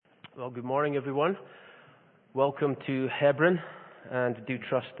Well, good morning, everyone. Welcome to Hebron, and do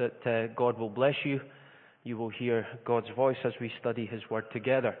trust that God will bless you. You will hear God's voice as we study His Word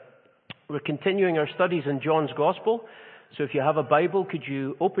together. We're continuing our studies in John's Gospel, so if you have a Bible, could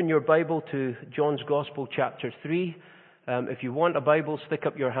you open your Bible to John's Gospel, chapter 3. If you want a Bible, stick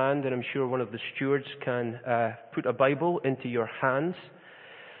up your hand, and I'm sure one of the stewards can put a Bible into your hands.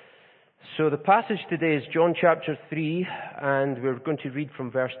 So the passage today is John chapter 3, and we're going to read from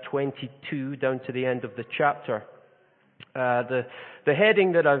verse 22 down to the end of the chapter. The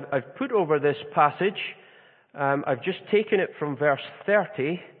heading that I've put over this passage, I've just taken it from verse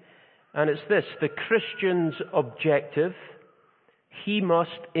 30, and it's this: the Christian's objective: he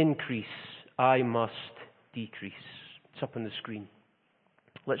must increase, I must decrease. It's up on the screen.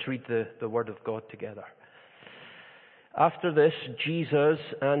 Let's read the Word of God together. After this, Jesus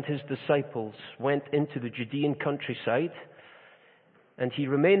and his disciples went into the Judean countryside, and he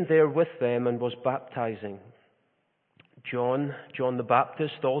remained there with them and was baptizing. John the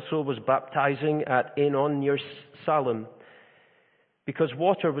Baptist, also was baptizing at Aenon near Salem, because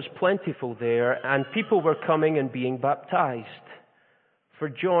water was plentiful there, and people were coming and being baptized, for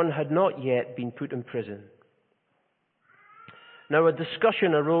John had not yet been put in prison. Now a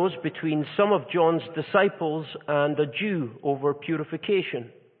discussion arose between some of John's disciples and a Jew over purification.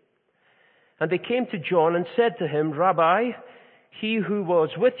 And they came to John and said to him, "Rabbi, he who was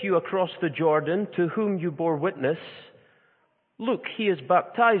with you across the Jordan, to whom you bore witness, look, he is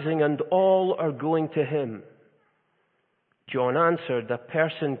baptizing, and all are going to him." John answered, "A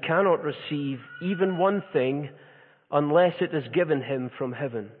person cannot receive even one thing unless it is given him from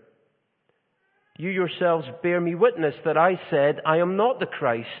heaven. You yourselves bear me witness that I said, I am not the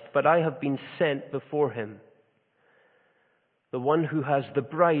Christ, but I have been sent before him. The one who has the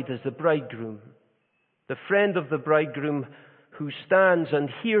bride is the bridegroom. The friend of the bridegroom who stands and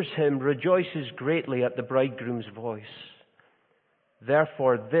hears him rejoices greatly at the bridegroom's voice.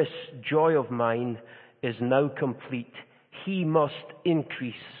 Therefore this joy of mine is now complete. He must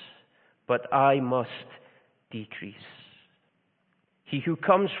increase, but I must decrease. He who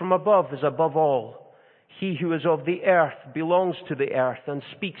comes from above is above all. He who is of the earth belongs to the earth and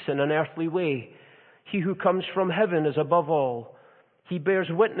speaks in an earthly way. He who comes from heaven is above all. He bears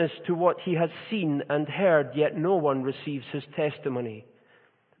witness to what he has seen and heard, yet no one receives his testimony.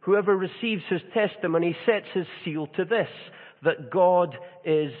 Whoever receives his testimony sets his seal to this, that God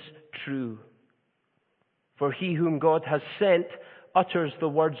is true. For he whom God has sent utters the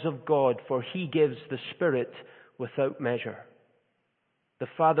words of God, for he gives the Spirit without measure. The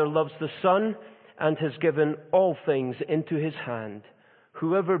Father loves the Son and has given all things into his hand.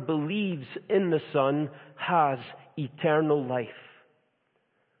 Whoever believes in the Son has eternal life.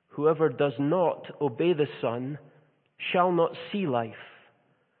 Whoever does not obey the Son shall not see life,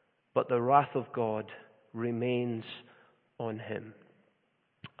 but the wrath of God remains on him.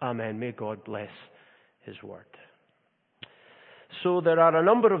 Amen. May God bless his word. So there are a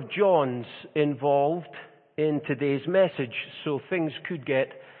number of Johns involved in today's message, so things could get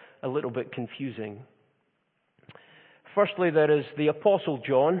a little bit confusing. Firstly, there is the Apostle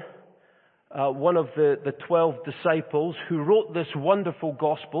John, one of the 12 disciples who wrote this wonderful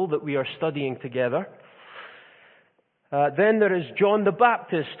gospel that we are studying together. Then there is John the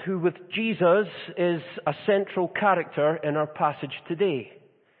Baptist, who with Jesus is a central character in our passage today.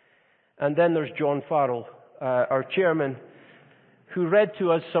 And then there's John Farrell, our chairman, who read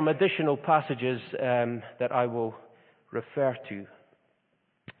to us some additional passages that I will refer to.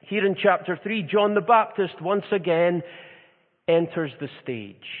 Here in chapter 3, John the Baptist once again enters the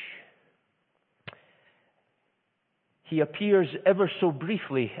stage. He appears ever so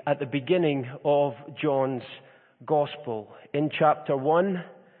briefly at the beginning of John's Gospel. In chapter 1,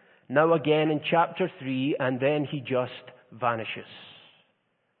 now again in chapter 3, and then he just vanishes.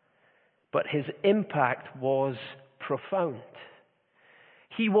 But his impact was profound.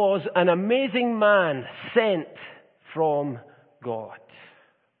 He was an amazing man sent from God.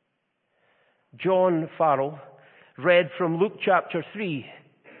 John Farrell read from Luke chapter 3.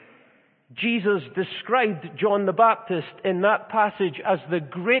 Jesus described John the Baptist in that passage as the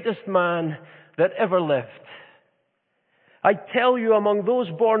greatest man that ever lived. I tell you, among those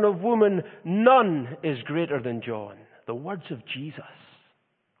born of woman, none is greater than John. The words of Jesus.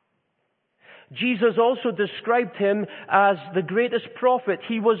 Jesus also described him as the greatest prophet.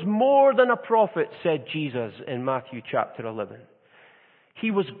 He was more than a prophet, said Jesus in Matthew chapter 11.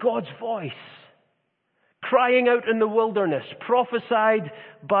 He was God's voice, crying out in the wilderness, prophesied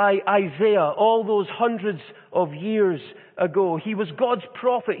by Isaiah all those hundreds of years ago. He was God's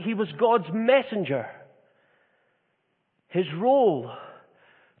prophet. He was God's messenger. His role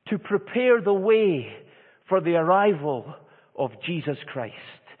to prepare the way for the arrival of Jesus Christ,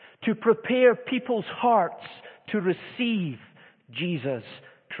 to prepare people's hearts to receive Jesus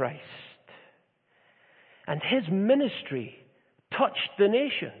Christ. And his ministry touched the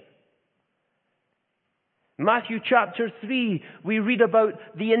nation. Matthew chapter 3, we read about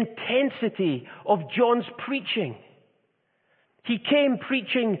the intensity of John's preaching. He came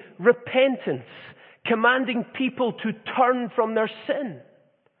preaching repentance, commanding people to turn from their sin,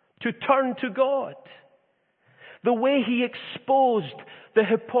 to turn to God. The way he exposed the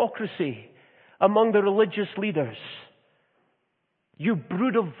hypocrisy among the religious leaders. "You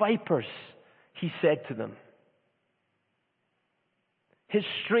brood of vipers," he said to them. His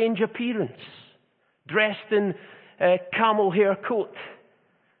strange appearance, dressed in a camel hair coat.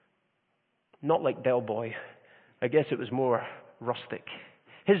 Not like Del Boy. I guess it was more rustic.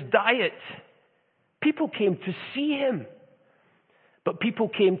 His diet. People came to see him. But people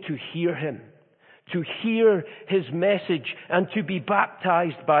came to hear him. To hear his message and to be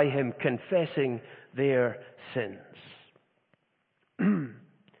baptized by him, confessing their sins.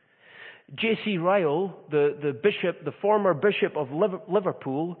 J.C. Ryle, the former bishop of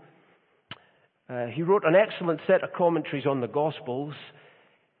Liverpool, he wrote an excellent set of commentaries on the Gospels.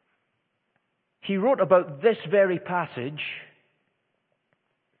 He wrote about this very passage.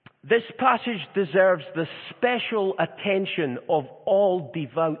 This passage deserves the special attention of all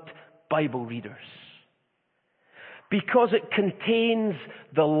devout Bible readers, because it contains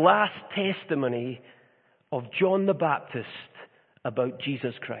the last testimony of John the Baptist about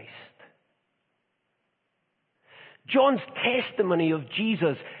Jesus Christ. John's testimony of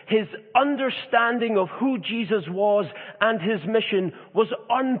Jesus, his understanding of who Jesus was and his mission, was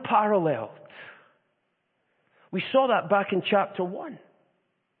unparalleled. We saw that back in chapter 1.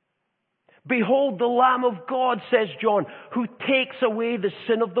 "Behold the Lamb of God," says John, "who takes away the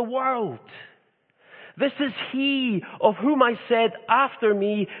sin of the world. This is he of whom I said, after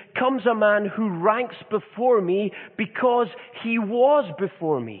me comes a man who ranks before me because he was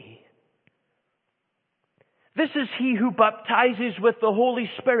before me. This is he who baptizes with the Holy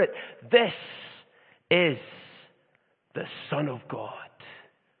Spirit. This is the Son of God."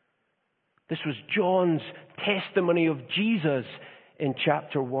 This was John's testimony of Jesus in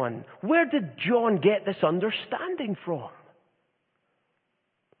chapter 1. Where did John get this understanding from?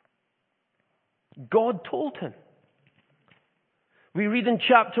 God told him. We read in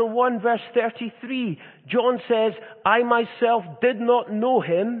chapter 1, verse 33, John says, "I myself did not know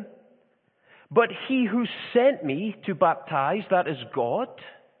him, but he who sent me to baptize," that is God,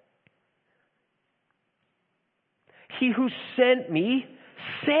 "he who sent me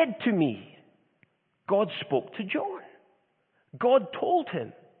said to me." God spoke to John. God told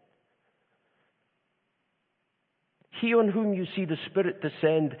him. "He on whom you see the Spirit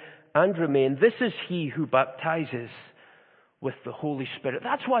descend and remain, this is he who baptizes with the Holy Spirit."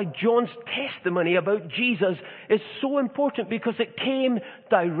 That's why John's testimony about Jesus is so important, because it came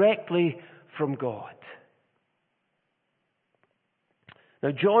directly from God.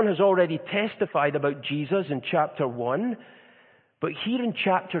 Now, John has already testified about Jesus in chapter 1, but here in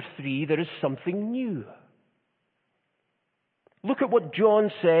chapter 3 there is something new. Look at what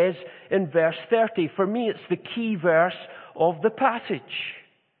John says in verse 30. For me, it's the key verse of the passage.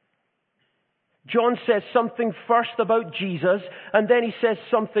 John says something first about Jesus, and then he says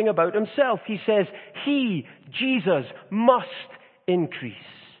something about himself. He says, he, Jesus, must increase.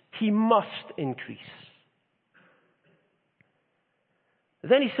 He must increase.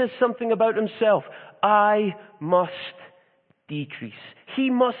 Then he says something about himself. I must decrease.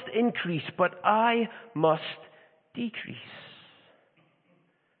 He must increase, but I must decrease.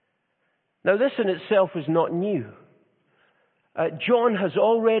 Now, this in itself is not new. John has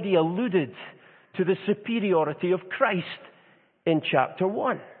already alluded to the superiority of Christ in chapter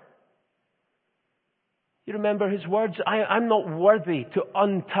 1. You remember his words? I'm not worthy to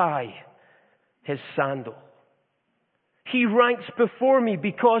untie his sandal. He ranks before me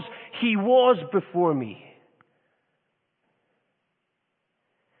because he was before me.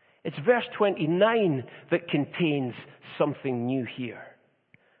 It's verse 29 that contains something new here.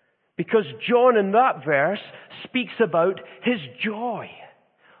 Because John in that verse speaks about his joy.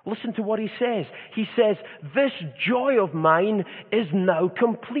 Listen to what he says. He says, this joy of mine is now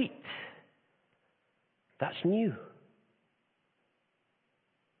complete. That's new.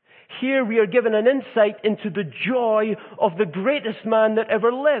 Here we are given an insight into the joy of the greatest man that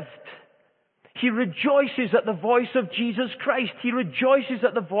ever lived. He rejoices at the voice of Jesus Christ. He rejoices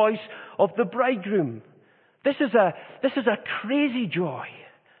at the voice of the bridegroom. This is a crazy joy.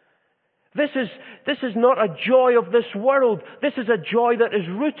 This is not a joy of this world. This is a joy that is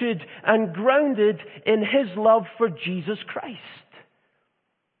rooted and grounded in His love for Jesus Christ.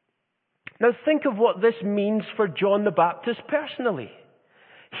 Now think of what this means for John the Baptist personally.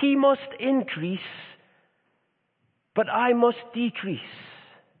 He must increase, but I must decrease.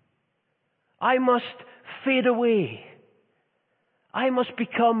 I must fade away. I must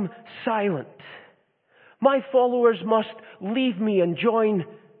become silent. My followers must leave me and join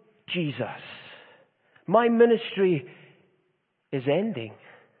Jesus. My ministry is ending.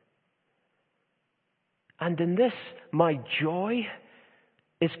 And in this, my joy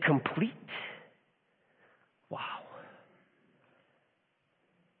is complete. Wow.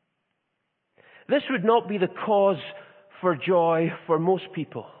 This would not be the cause for joy for most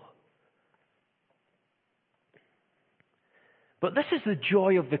people. But this is the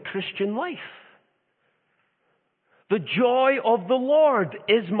joy of the Christian life. The joy of the Lord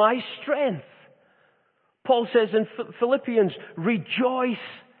is my strength. Paul says in Philippians, rejoice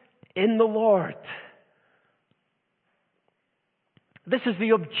in the Lord. This is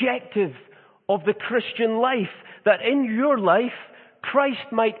the objective of the Christian life, that in your life,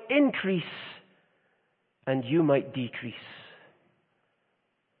 Christ might increase and you might decrease.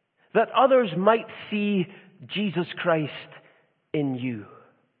 That others might see Jesus Christ in you.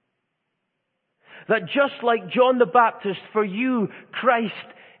 That just like John the Baptist, for you, Christ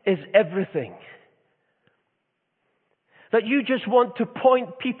is everything. That you just want to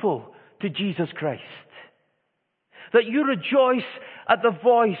point people to Jesus Christ. That you rejoice at the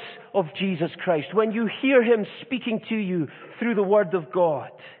voice of Jesus Christ when you hear Him speaking to you through the Word of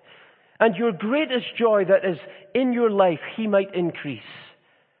God. And your greatest joy that is in your life, He might increase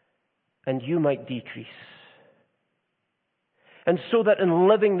and you might decrease. And so that in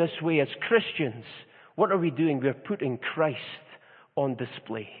living this way as Christians, what are we doing? We're putting Christ on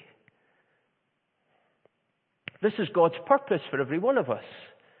display. This is God's purpose for every one of us.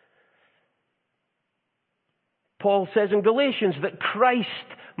 Paul says in Galatians that Christ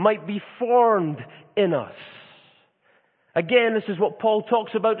might be formed in us. Again, this is what Paul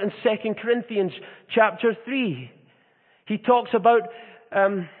talks about in 2 Corinthians chapter 3. He talks about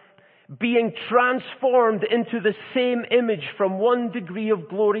being transformed into the same image from one degree of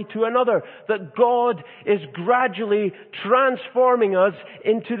glory to another. That God is gradually transforming us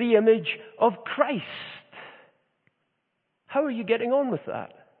into the image of Christ. How are you getting on with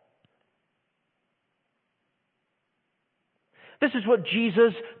that? This is what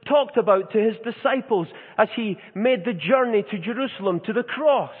Jesus talked about to His disciples as He made the journey to Jerusalem, to the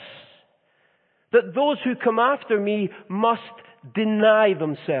cross. That those who come after me must deny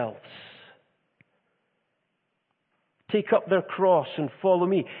themselves. Take up their cross and follow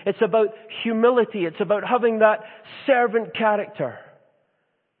me. It's about humility. It's about having that servant character.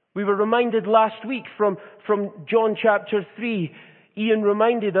 We were reminded last week from John chapter 3, Ian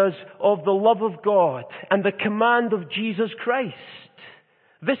reminded us of the love of God and the command of Jesus Christ.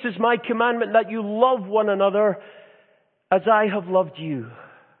 This is my commandment, that you love one another as I have loved you.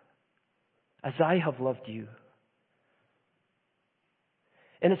 As I have loved you.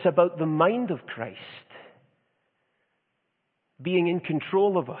 And it's about the mind of Christ being in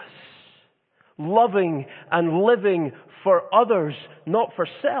control of us, loving and living for others, not for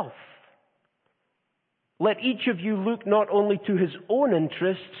self. Let each of you look not only to his own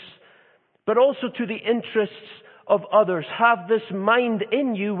interests, but also to the interests of others. Have this mind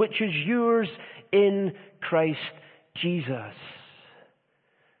in you, which is yours in Christ Jesus.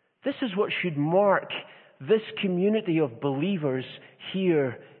 This is what should mark this community of believers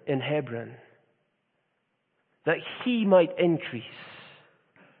here in Hebron. That He might increase,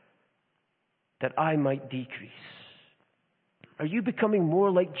 that I might decrease. Are you becoming more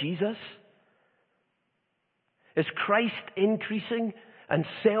like Jesus? Is Christ increasing and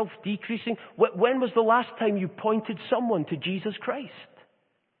self decreasing? When was the last time you pointed someone to Jesus Christ?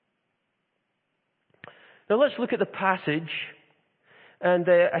 Now let's look at the passage. And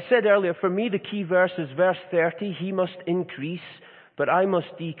I said earlier, for me the key verse is verse 30. He must increase, but I must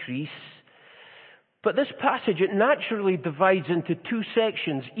decrease. But this passage, it naturally divides into two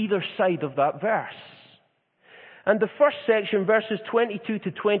sections, either side of that verse. And the first section, verses 22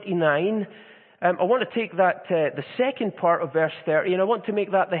 to 29, I want to take that, the second part of verse 30, and I want to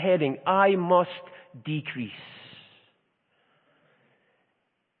make that the heading, I must decrease.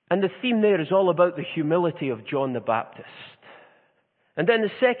 And the theme there is all about the humility of John the Baptist. And then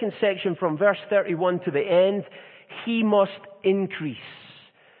the second section from verse 31 to the end, He must increase.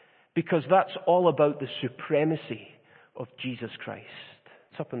 Because that's all about the supremacy of Jesus Christ.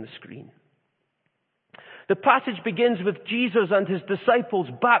 It's up on the screen. The passage begins with Jesus and his disciples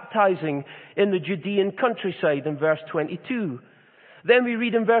baptizing in the Judean countryside in verse 22. Then we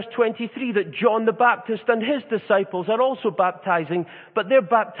read in verse 23 that John the Baptist and his disciples are also baptizing, but they're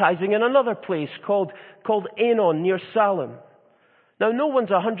baptizing in another place called Aenon near Salem. Now, no one's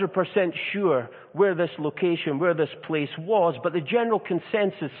 100% sure where this place was, but the general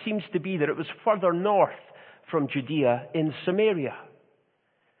consensus seems to be that it was further north from Judea in Samaria.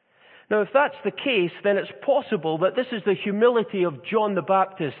 Now, if that's the case, then it's possible that this is the humility of John the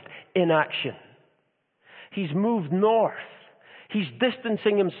Baptist in action. He's moved north. He's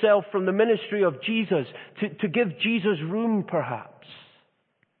distancing himself from the ministry of Jesus to give Jesus room, perhaps.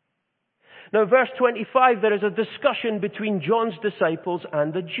 Now, verse 25, there is a discussion between John's disciples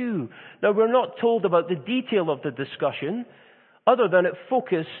and the Jew. Now, we're not told about the detail of the discussion, other than it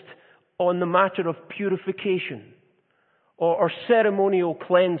focused on the matter of purification or ceremonial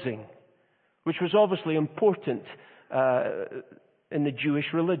cleansing, which was obviously important in the Jewish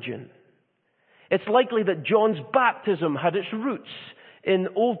religion. It's likely that John's baptism had its roots in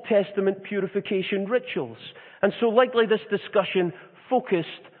Old Testament purification rituals, and so likely this discussion focused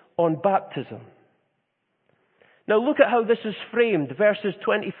on baptism. Now look at how this is framed, verses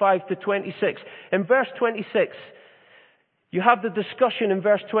 25 to 26. In verse 26, you have the discussion in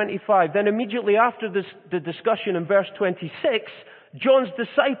verse 25. Then immediately after the discussion in verse 26, John's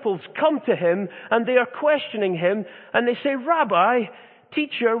disciples come to him and they are questioning him and they say, "Rabbi,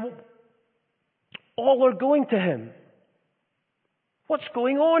 teacher," all are going to him. "What's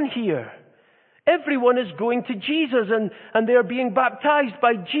going on here? Everyone is going to Jesus and they are being baptized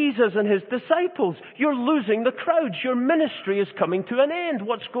by Jesus and his disciples. You're losing the crowds. Your ministry is coming to an end.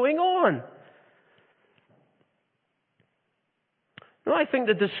 What's going on?" Now, I think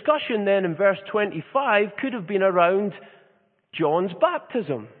the discussion then in verse 25 could have been around John's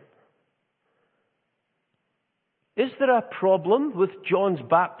baptism. Is there a problem with John's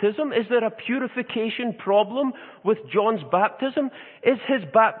baptism? Is there a purification problem with John's baptism? Is his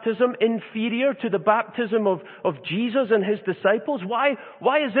baptism inferior to the baptism of Jesus and his disciples? Why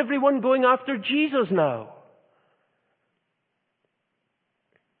is everyone going after Jesus now?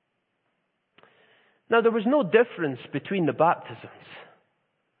 Now, there was no difference between the baptisms.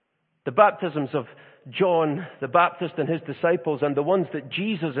 The baptisms of John the Baptist and his disciples and the ones that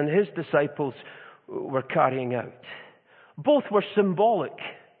Jesus and his disciples were carrying out. Both were symbolic.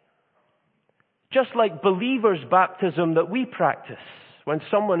 Just like believers' baptism that we practice when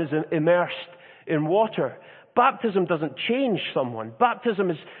someone is immersed in water, baptism doesn't change someone. Baptism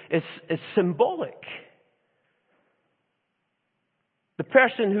is symbolic. The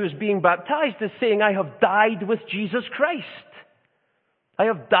person who is being baptized is saying, "I have died with Jesus Christ. I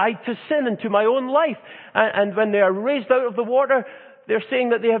have died to sin and to my own life." And when they are raised out of the water, they're saying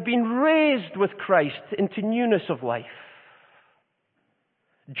that they have been raised with Christ into newness of life.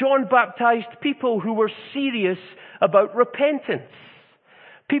 John baptized people who were serious about repentance.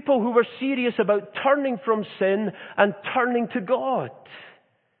 People who were serious about turning from sin and turning to God.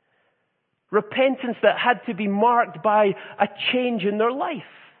 Repentance that had to be marked by a change in their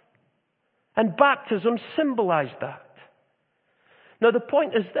life. And baptism symbolized that. Now the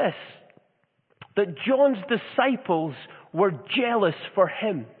point is this, that John's disciples were jealous for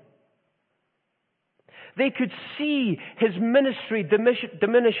him. They could see his ministry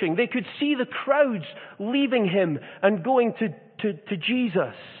diminishing. They could see the crowds leaving him and going to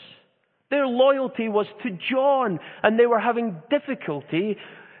Jesus. Their loyalty was to John, and they were having difficulty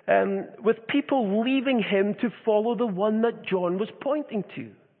with people leaving him to follow the one that John was pointing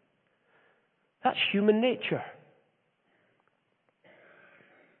to. That's human nature.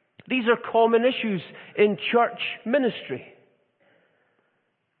 These are common issues in church ministry.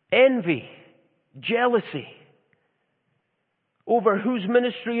 Envy, jealousy over whose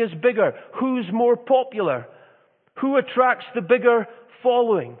ministry is bigger, who's more popular, who attracts the bigger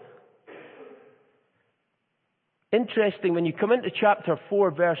following. Interesting, when you come into chapter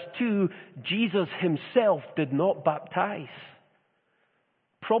 4, verse 2, Jesus himself did not baptize.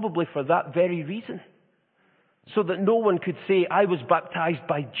 Probably for that very reason. So that no one could say, "I was baptized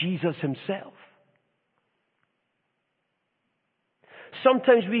by Jesus himself."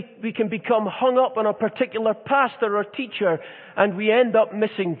 Sometimes we can become hung up on a particular pastor or teacher and we end up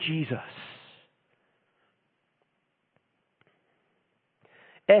missing Jesus.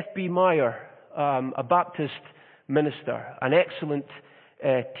 F.B. Meyer, a Baptist minister, an excellent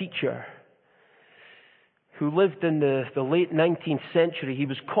teacher, who lived in the late 19th century. He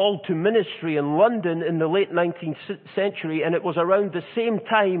was called to ministry in London in the late 19th century, and it was around the same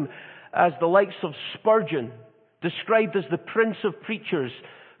time as the likes of Spurgeon, described as the prince of preachers,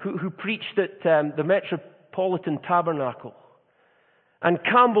 who preached at the Metropolitan Tabernacle. And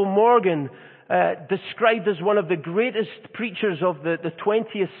Campbell Morgan, described as one of the greatest preachers of the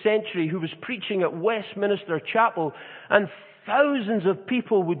 20th century, who was preaching at Westminster Chapel, and thousands of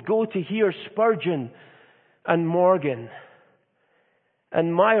people would go to hear Spurgeon and Morgan.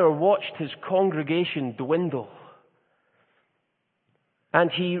 And Meyer watched his congregation dwindle. And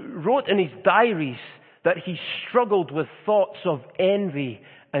he wrote in his diaries that he struggled with thoughts of envy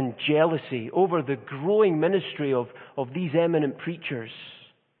and jealousy over the growing ministry of these eminent preachers.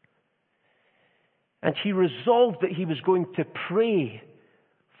 And he resolved that he was going to pray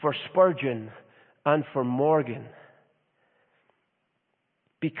for Spurgeon and for Morgan,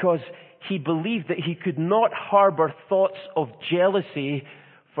 because he believed that he could not harbor thoughts of jealousy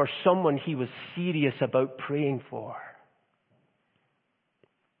for someone he was serious about praying for.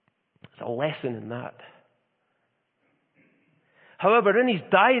 There's a lesson in that. However, in his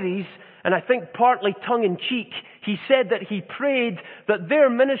diaries, and I think partly tongue-in-cheek, he said that he prayed that their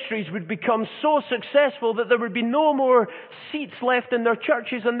ministries would become so successful that there would be no more seats left in their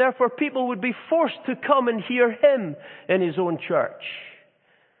churches, and therefore people would be forced to come and hear him in his own church.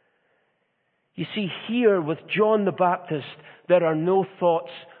 You see, here with John the Baptist, there are no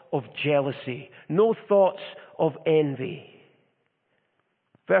thoughts of jealousy, no thoughts of envy.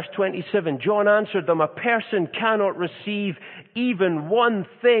 Verse 27, John answered them, "A person cannot receive even one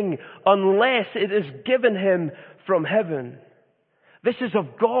thing unless it is given him from heaven. This is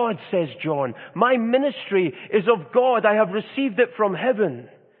of God," says John. "My ministry is of God. I have received it from heaven.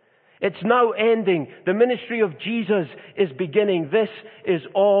 It's now ending. The ministry of Jesus is beginning. This is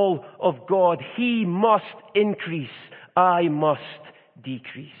all of God. He must increase. I must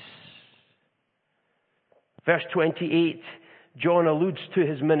decrease." Verse 28, John alludes to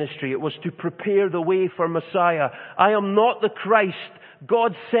his ministry. It was to prepare the way for Messiah. "I am not the Christ.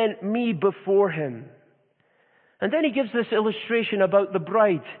 God sent me before him." And then he gives this illustration about the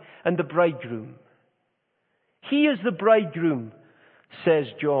bride and the bridegroom. "He is the bridegroom,"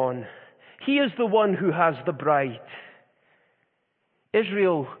 says John. "He is the one who has the bride."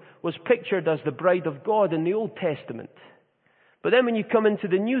 Israel was pictured as the bride of God in the Old Testament. But then when you come into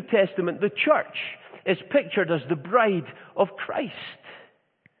the New Testament, the church is pictured as the bride of Christ.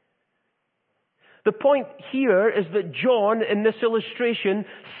 The point here is that John, in this illustration,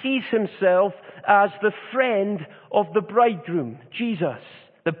 sees himself as the friend of the bridegroom, Jesus,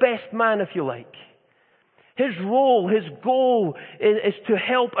 the best man, if you like. His role, his goal is to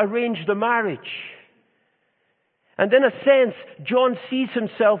help arrange the marriage. And in a sense, John sees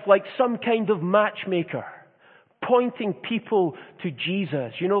himself like some kind of matchmaker, pointing people to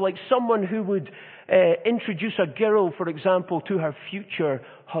Jesus. You know, like someone who would introduce a girl, for example, to her future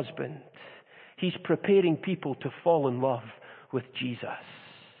husband. He's preparing people to fall in love with Jesus.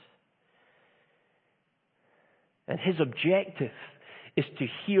 And his objective is to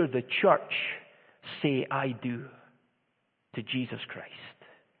hear the church say, "I do," to Jesus Christ.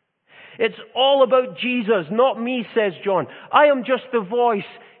 It's all about Jesus, not me, says John. I am just the voice.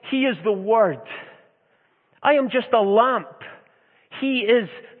 He is the Word. I am just a lamp. He is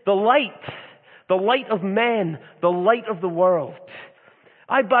the light of men, the light of the world.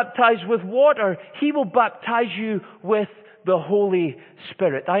 I baptize with water. He will baptize you with the Holy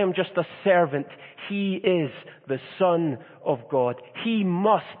Spirit. I am just a servant. He is the Son of God. He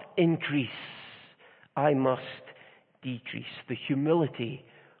must increase. I must decrease. The humility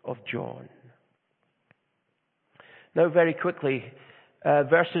of John. Now very quickly,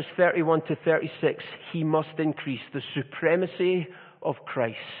 verses 31 to 36. He must increase. The supremacy of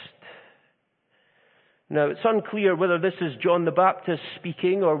Christ. Now, it's unclear whether this is John the Baptist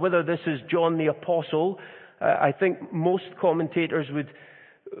speaking or whether this is John the Apostle. I think most commentators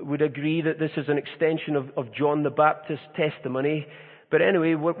would agree that this is an extension of John the Baptist's testimony. But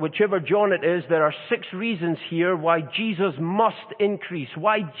anyway, whichever John it is, there are 6 reasons here why Jesus must increase,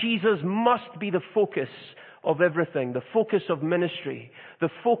 why Jesus must be the focus of everything, the focus of ministry, the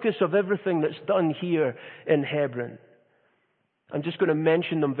focus of everything that's done here in Hebron. I'm just going to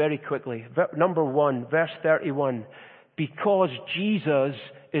mention them very quickly. Number 1, verse 31. Because Jesus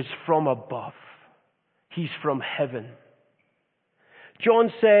is from above. He's from heaven.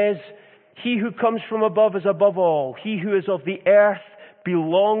 John says, "He who comes from above is above all. He who is of the earth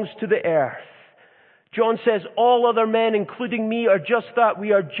belongs to the earth." John says, all other men, including me, are just that.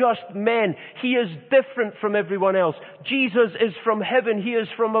 We are just men. He is different from everyone else. Jesus is from heaven. He is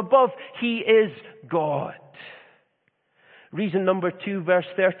from above. He is God. Reason number 2, verse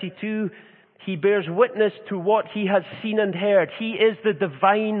 32, he bears witness to what he has seen and heard. He is the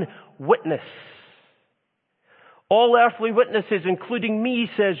divine witness. All earthly witnesses, including me,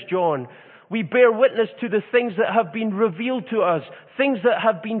 says John, We bear witness to the things that have been revealed to us, things that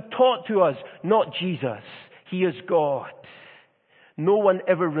have been taught to us, not Jesus. He is God. No one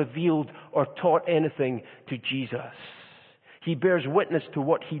ever revealed or taught anything to Jesus. He bears witness to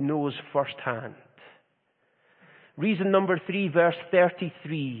what he knows firsthand. Reason number 3, verse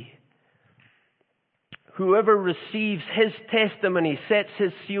 33. Whoever receives his testimony sets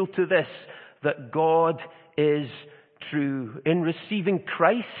his seal to this, that God is true. In receiving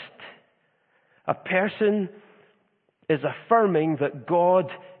Christ, a person is affirming that God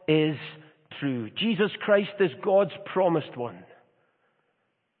is true. Jesus Christ is God's promised one.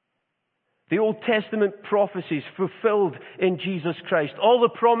 The Old Testament prophecies fulfilled in Jesus Christ. All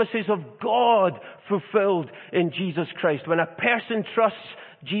the promises of God fulfilled in Jesus Christ. When a person trusts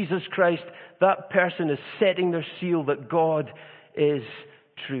Jesus Christ, that person is setting their seal that God is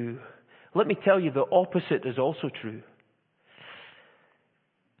true. Let me tell you, the opposite is also true.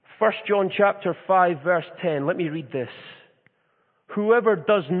 1 John chapter 5, verse 10. Let me read this. Whoever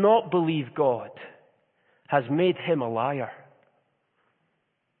does not believe God has made him a liar,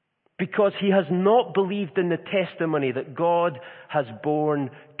 because he has not believed in the testimony that God has borne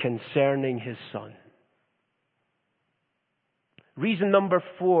concerning his Son. Reason number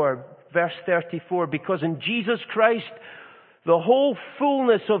 4, verse 34, because in Jesus Christ, the whole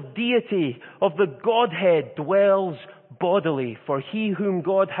fullness of deity, of the Godhead, dwells bodily. For he whom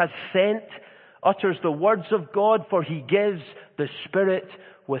God has sent utters the words of God, for he gives the Spirit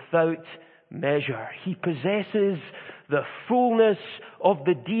without measure. He possesses the fullness of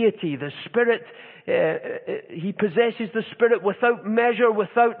the deity, the Spirit. He possesses the Spirit without measure,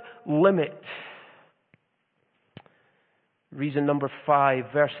 without limit. Reason number 5,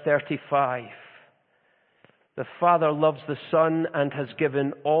 verse 35. The Father loves the Son and has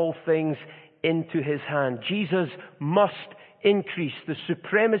given all things into his hand. Jesus must increase. The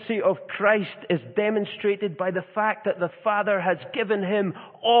supremacy of Christ is demonstrated by the fact that the Father has given him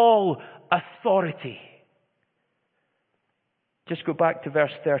all authority. Just go back to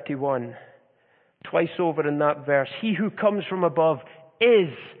verse 31. Twice over in that verse, he who comes from above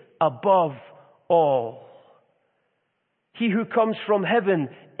is above all. He who comes from heaven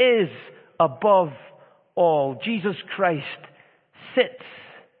is above all. Jesus Christ sits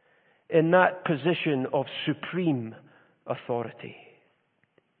in that position of supreme authority.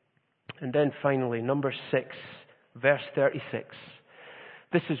 And then finally, number 6, verse 36.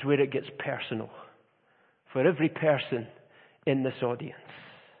 This is where it gets personal for every person in this audience.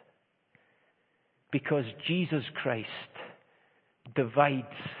 Because Jesus Christ divides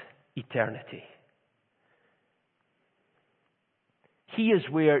eternity. He is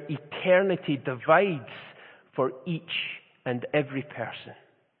where eternity divides for each and every person.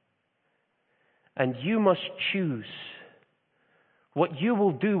 And you must choose what you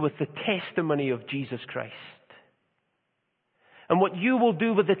will do with the testimony of Jesus Christ. And what you will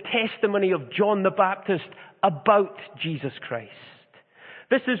do with the testimony of John the Baptist about Jesus Christ.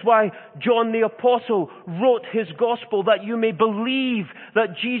 This is why John the Apostle wrote his gospel, that you may believe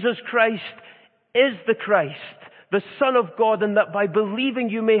that Jesus Christ is the Christ, the Son of God, and that by believing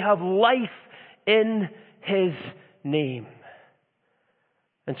you may have life in his name.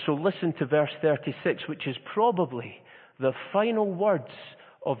 And so listen to verse 36, which is probably the final words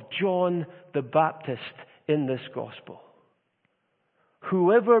of John the Baptist in this gospel.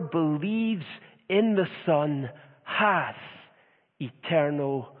 Whoever believes in the Son has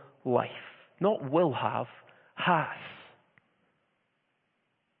eternal life. Not will have, has.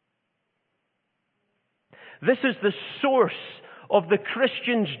 This is the source of the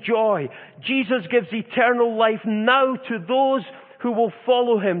Christian's joy. Jesus gives eternal life now to those who will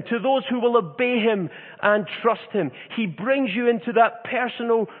follow him, to those who will obey him and trust him. He brings you into that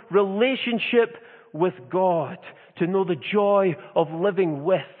personal relationship with God, to know the joy of living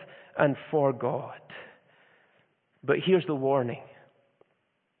with and for God. But here's the warning.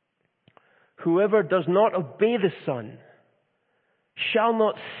 Whoever does not obey the Son shall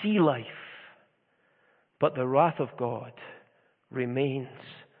not see life, but the wrath of God remains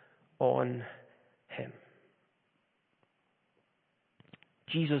on him.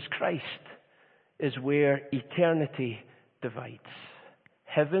 Jesus Christ is where eternity divides.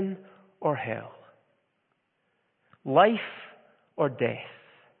 Heaven or hell. Life or death.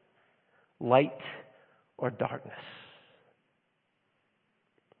 Light or darkness.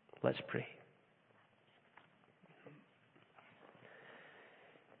 Let's pray.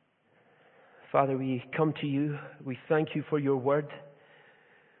 Father, we come to you. We thank you for your word.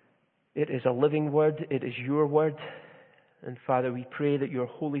 It is a living word. It is your word. And Father, we pray that your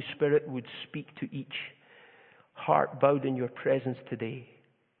Holy Spirit would speak to each heart bowed in your presence today.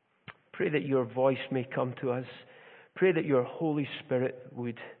 Pray that your voice may come to us. Pray that your Holy Spirit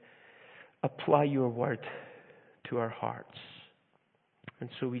would apply your word to our hearts.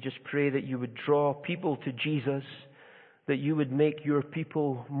 And so we just pray that you would draw people to Jesus, that you would make your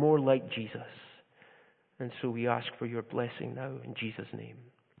people more like Jesus. And so we ask for your blessing now in Jesus' name.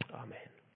 Amen.